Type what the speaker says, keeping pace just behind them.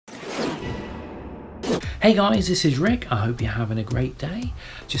Hey guys, this is Rick. I hope you're having a great day.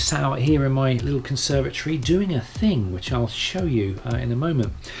 Just sat out here in my little conservatory doing a thing which I'll show you in a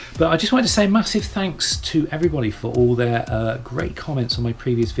moment. But I just wanted to say massive thanks to everybody for all their great comments on my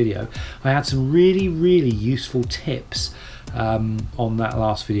previous video. I had some really useful tips on that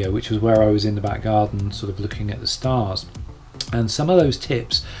last video, which was where I was in the back garden sort of looking at the stars. And some of those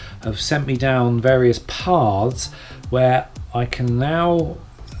tips have sent me down various paths where I can now,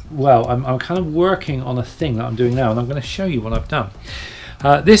 well, I'm kind of working on a thing that I'm doing now, and I'm going to show you what I've done.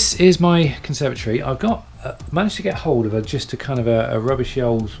 This is my conservatory. I've got managed to get hold of just a kind of a rubbishy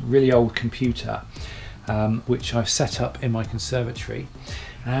old, really old computer, which I've set up in my conservatory,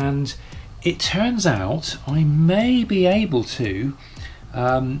 and it turns out I may be able to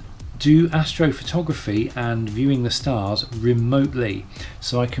do astrophotography and viewing the stars remotely.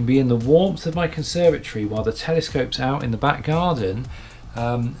 So I can be in the warmth of my conservatory while the telescope's out in the back garden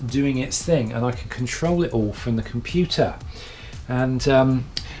doing its thing, and I can control it all from the computer. And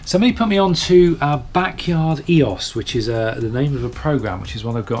somebody put me on to Backyard EOS, which is the name of a program, which is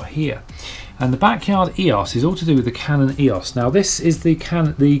what I've got here. And the Backyard EOS is all to do with the Canon EOS. Now this is the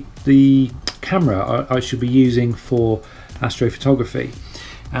camera I should be using for astrophotography,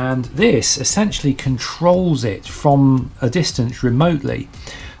 and this essentially controls it from a distance remotely.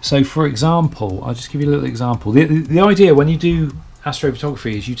 So for example, I'll just give you a little example. The idea when you do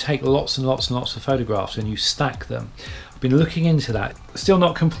astrophotography is you take lots and lots of photographs and you stack them. I've been looking into that, still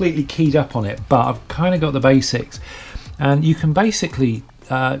not completely keyed up on it, but I've kind of got the basics. And you can basically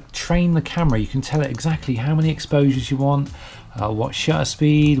train the camera. You can tell it exactly how many exposures you want, what shutter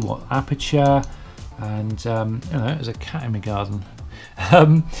speed, what aperture, and you know, there's a cat in my garden.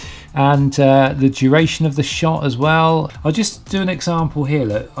 And the duration of the shot as well. I'll just do an example here.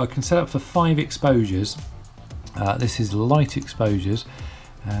 Look, I can set up for 5 exposures. This is light exposures,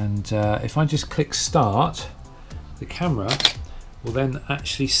 and if I just click start, the camera will then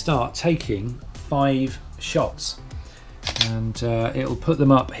actually start taking 5 shots, and it'll put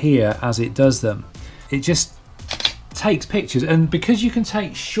them up here as it does them. It just takes pictures, and because you can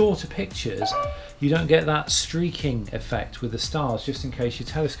take shorter pictures, you don't get that streaking effect with the stars, just in case your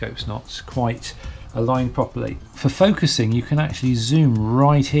telescope's not quite aligned properly. For focusing, you can actually zoom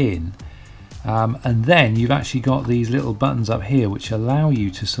right in, and then you've actually got these little buttons up here which allow you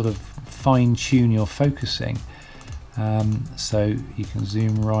to sort of fine-tune your focusing. So you can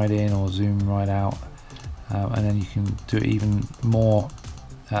zoom right in or zoom right out, and then you can do it even more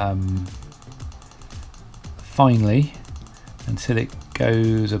finely until it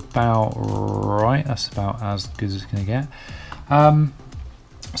goes about right. That's about as good as it's going to get.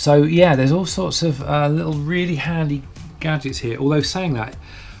 So yeah, there's all sorts of little really handy gadgets here. Although saying that,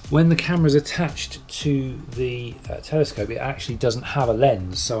 when the camera is attached to the telescope, it actually doesn't have a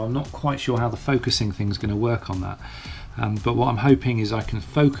lens, so I'm not quite sure how the focusing thing is going to work on that. But what I'm hoping is I can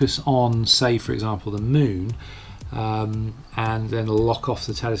focus on, say for example, the moon, and then lock off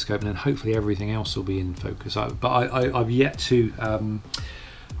the telescope, and then hopefully everything else will be in focus. But I've yet to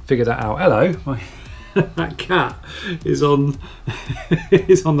figure that out. Hello, that cat is on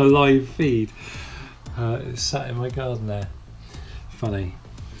is on the live feed. It's sat in my garden there. Funny.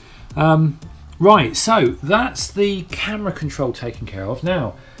 Right, so that's the camera control taken care of.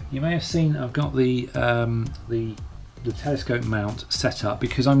 Now you may have seen I've got the telescope mount set up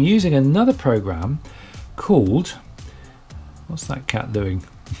because I'm using another program called, what's that cat doing?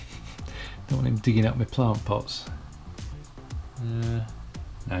 Don't want him digging up my plant pots. No,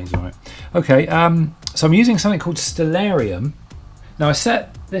 he's alright. Okay, so I'm using something called Stellarium. Now I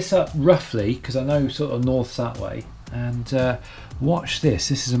set this up roughly because I know sort of north's that way, and watch this.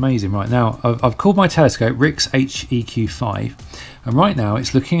 This is amazing. Right now I've called my telescope Rick's HEQ5, and right now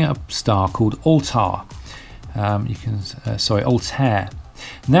it's looking at a star called Altair. Altair.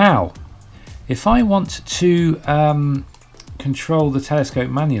 Now if I want to control the telescope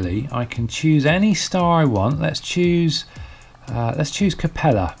manually, I can choose any star I want. Let's choose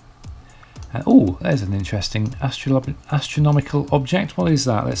Capella. Oh, there's an interesting astronomical object. What is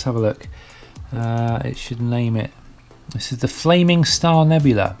that? Let's have a look. It should name it. This is the Flaming Star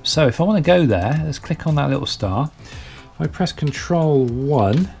Nebula. So if I want to go there, let's click on that little star. If I press Control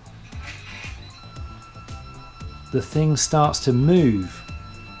 1, the thing starts to move,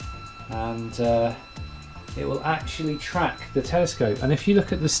 and it will actually track the telescope. And if you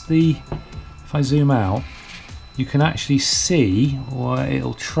look at this, if I zoom out, you can actually see what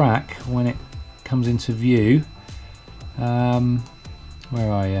it'll track when it comes into view. Where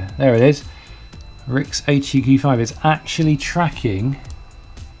are you? There it is. Rick's HEQ5 is actually tracking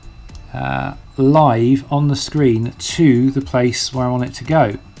live on the screen to the place where I want it to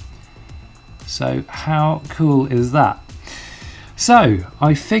go. So how cool is that? So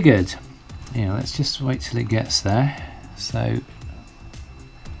I figured, let's just wait till it gets there. So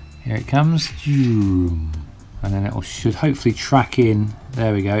here it comes, and then it should hopefully track in.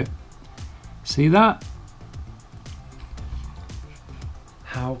 There we go. See that?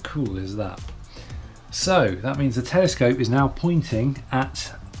 How cool is that? So that means the telescope is now pointing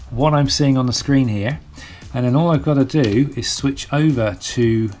at what I'm seeing on the screen here, and then all I've got to do is switch over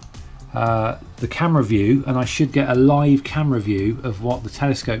to the camera view, and I should get a live camera view of what the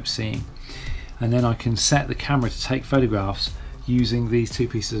telescope's seeing, and then I can set the camera to take photographs using these two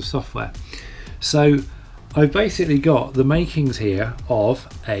pieces of software. So I've basically got the makings here of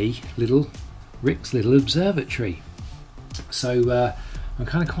Rick's little observatory. So I'm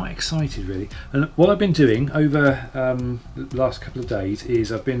kind of quite excited really, and what I've been doing over the last couple of days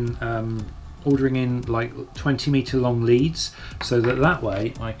is I've been ordering in like 20-meter long leads, so that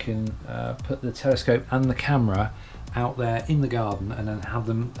way I can put the telescope and the camera out there in the garden, and then have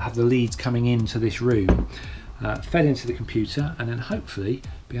the leads coming into this room, fed into the computer, and then hopefully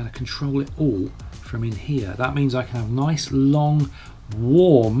be able to control it all from in here. That means I can have nice long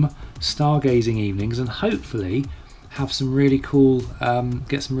warm stargazing evenings, and hopefully have some really cool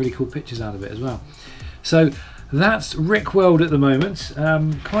get some really cool pictures out of it as well. So that's Rick World at the moment.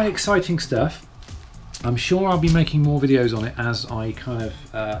 Quite exciting stuff. I'm sure I'll be making more videos on it as I kind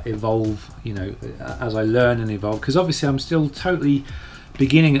of evolve, as I learn and evolve, because obviously I'm still totally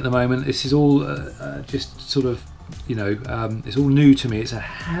beginning at the moment. This is all just sort of, it's all new to me. It's a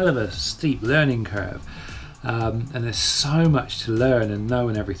hell of a steep learning curve. And there's so much to learn and know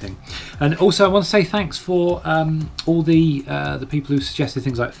and everything. And also I want to say thanks for all the people who suggested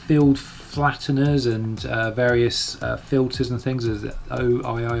things like field flatteners and various filters and things, as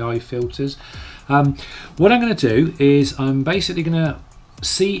OII filters. What I'm going to do is I'm basically going to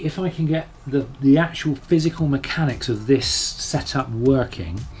see if I can get the actual physical mechanics of this setup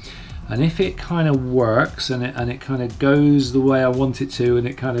working. And if it kind of works and it kind of goes the way I want it to, and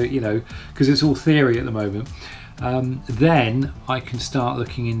it kind of, because it's all theory at the moment, then I can start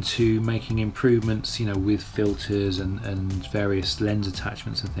looking into making improvements, with filters and various lens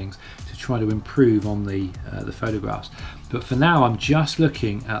attachments and things to try to improve on the photographs. But for now, I'm just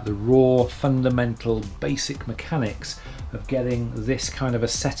looking at the raw, fundamental, basic mechanics of getting this kind of a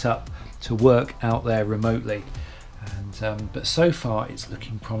setup to work out there remotely. But so far it's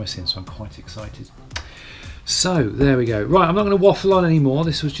looking promising, so I'm quite excited. So there we go. Right, I'm not going to waffle on anymore.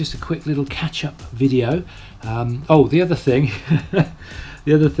 This was just a quick little catch-up video. Oh, the other thing,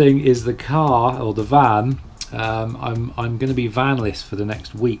 is the car or the van. I'm going to be vanless for the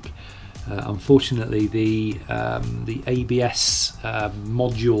next week. Unfortunately, the ABS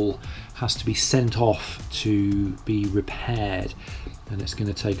module has to be sent off to be repaired, and it's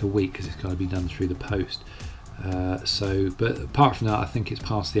going to take a week because it's got to be done through the post. But apart from that, I think it's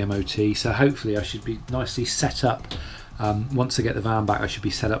past the MOT, so hopefully I should be nicely set up. Once I get the van back, I should be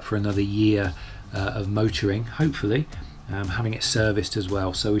set up for another year of motoring, hopefully, having it serviced as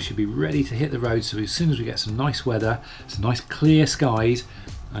well. So we should be ready to hit the road. So as soon as we get some nice weather, some nice clear skies,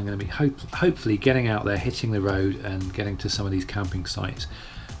 I'm going to be hopefully getting out there, hitting the road and getting to some of these camping sites,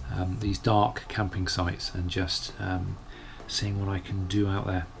 these dark camping sites, and just seeing what I can do out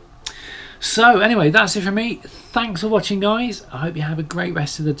there. So anyway, that's it from me. Thanks for watching, guys. I hope you have a great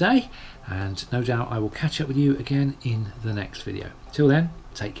rest of the day, and no doubt I will catch up with you again in the next video. Till then,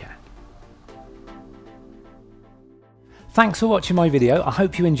 take care. Thanks for watching my video. I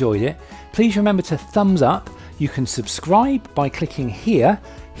hope you enjoyed it. Please remember to thumbs up. You can subscribe by clicking here.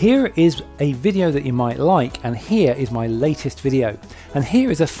 Here is a video that you might like, and here is my latest video. And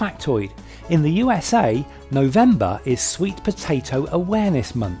here is a factoid. In the USA, November is Sweet Potato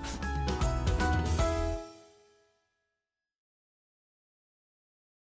Awareness Month.